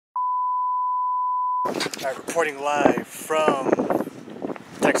Reporting live from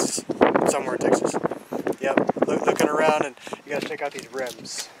Texas, somewhere in Texas. Yep, looking around, and you guys check out these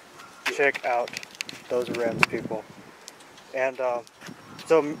rims. Check out those rims, people. And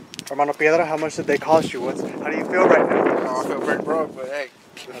so, Hermano Piedra, how much did they cost you? How do you feel right now? Oh, I feel pretty broke, but hey,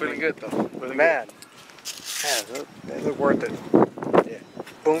 we're feeling good though. Really Man, they look worth it. Yeah.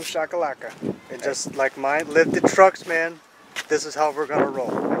 Boom shakalaka. And just like mine, lifted trucks, man. This is how we're gonna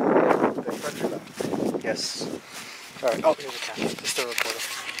roll. Yes. All right. Oh, here's the camera. It's the recorder.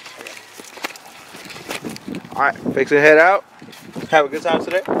 All right, fix it. Head out. Have a good time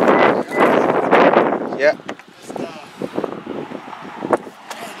today. Yeah.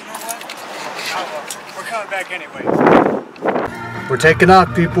 We're coming back anyway. We're taking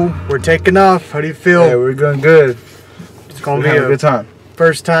off, people. We're taking off. How do you feel? Yeah, we're doing good. It's gonna be a good time.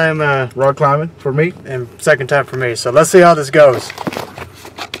 First time rock climbing for me, and second time for me. So let's see how this goes.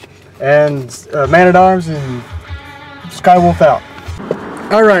 And Man-at-Arms and Skywolf out.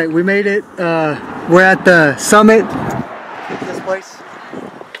 All right, we made it. We're at the summit. This place.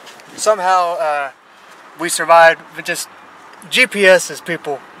 Somehow we survived. But just GPSs,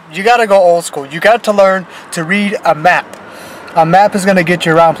 people. You gotta go old school. You got to learn to read a map. A map is gonna get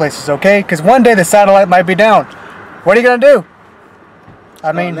you around places, okay? Because one day the satellite might be down. What are you gonna do?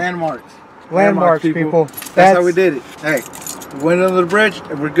 I mean, landmarks. Landmarks, people. That's how we did it. Hey, we went under the bridge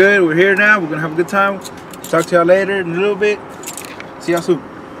and we're good. We're here now. We're gonna have a good time. Talk to y'all later in a little bit. See y'all soon.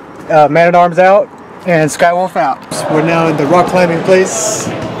 Man-at-Arms out and Skywolf out. So we're now in the rock climbing place.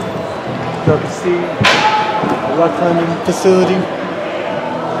 You can see the rock climbing facility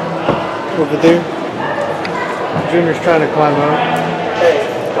over there. Junior's trying to climb up.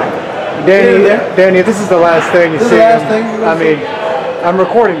 Hey, Danny, this is the last thing you see. I mean, I'm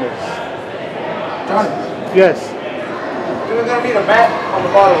recording this. Johnny. Yes. We're gonna need a mat on the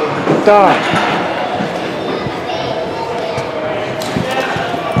bottom. Don.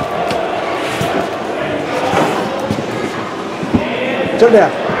 Turn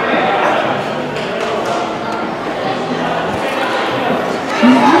down.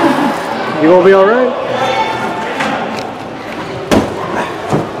 You gonna be all right?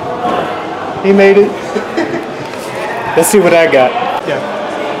 He made it. Let's see what I got. Yeah.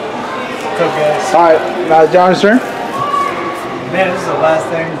 What's up, guys? All right, now it's John's turn. Man, this is the last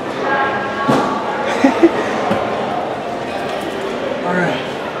thing. Alright.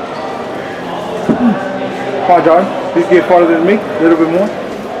 Come on, John. Please get farther than me. A little bit more.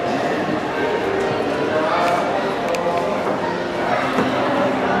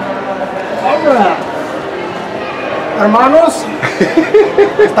 Alright. Hermanos,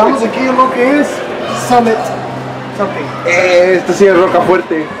 estamos aquí en lo que es Summit Something. Esto sí es roca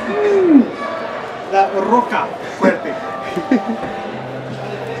fuerte. La roca fuerte.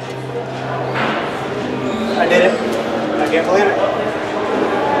 I did it. I can't believe it.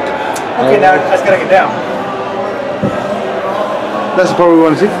 Okay, now I just gotta get down. That's the part we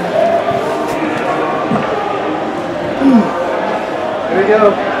want to see. Here we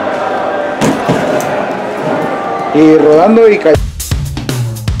go. Y rodando y cayendo.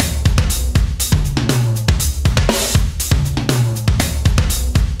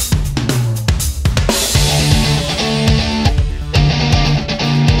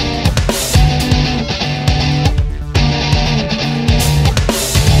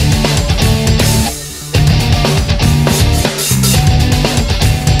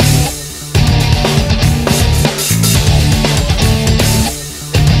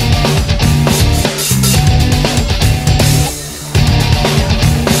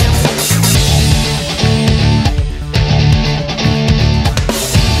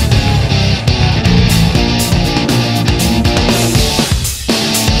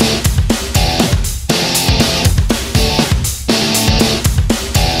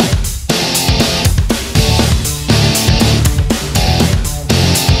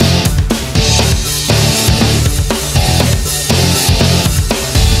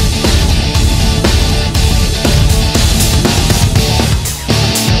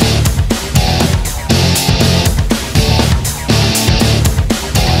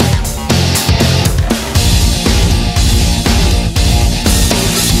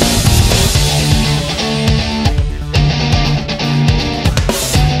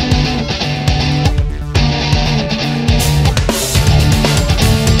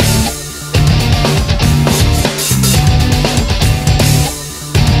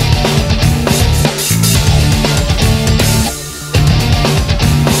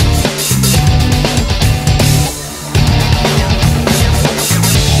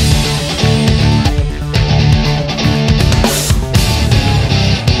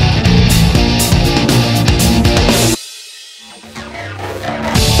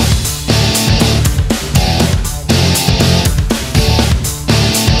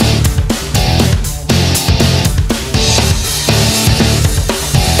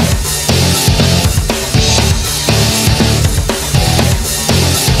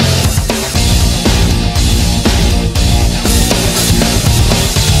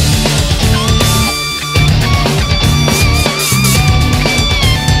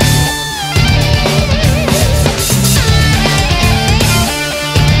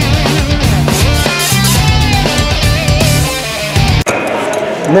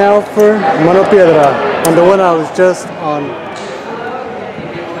 Now for Mano Piedra, on the one I was just on.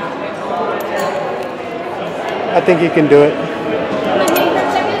 I think you can do it.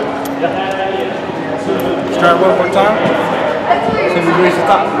 Let's try it one more time. See if we reach the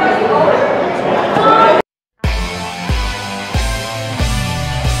top.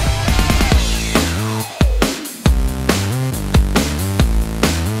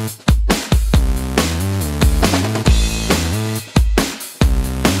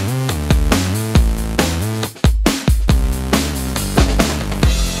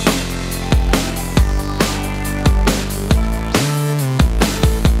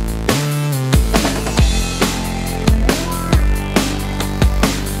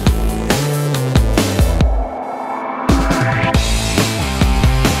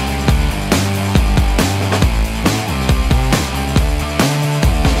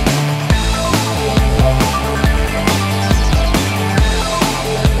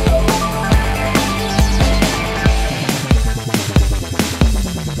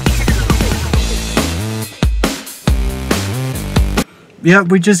 Yep,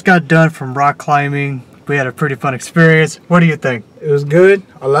 we just got done from rock climbing. We had a pretty fun experience. What do you think? It was good.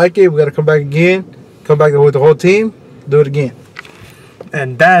 I like it. We got to come back again. Come back with the whole team. Do it again.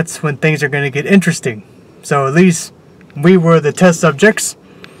 And that's when things are going to get interesting. So at least we were the test subjects,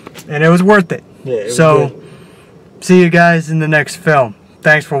 and it was worth it. Yeah, it was so, good. See you guys in the next film.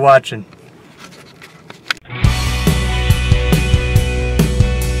 Thanks for watching.